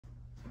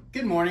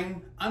Good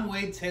morning, I'm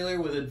Wade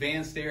Taylor with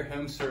Advanced Air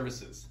Home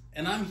Services,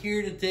 and I'm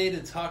here today to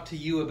talk to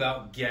you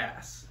about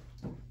gas.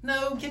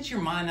 No, get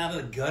your mind out of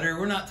the gutter.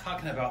 We're not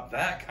talking about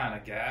that kind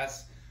of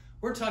gas.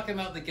 We're talking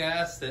about the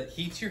gas that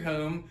heats your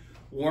home,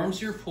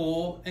 warms your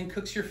pool, and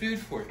cooks your food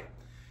for you.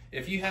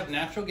 If you have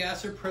natural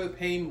gas or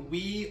propane,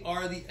 we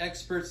are the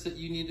experts that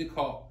you need to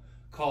call.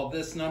 Call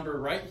this number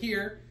right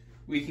here.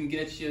 We can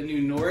get you a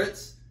new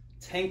Norritz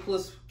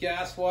tankless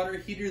gas water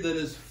heater that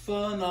is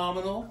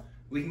phenomenal.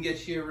 We can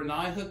get you a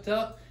Renai hooked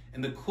up,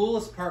 and the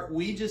coolest part,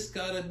 we just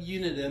got a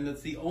unit in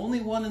that's the only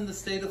one in the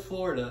state of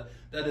Florida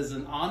that is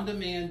an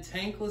on-demand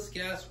tankless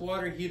gas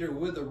water heater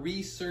with a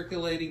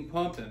recirculating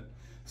pump in.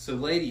 So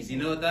ladies, you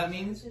know what that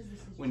means?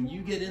 When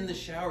you get in the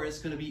shower, it's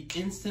going to be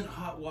instant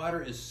hot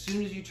water as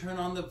soon as you turn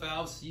on the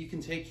valve so you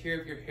can take care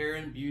of your hair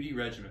and beauty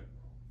regimen.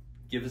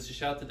 Give us a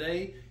shout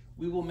today.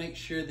 We will make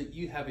sure that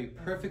you have a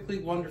perfectly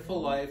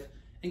wonderful life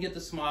and get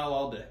to smile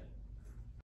all day.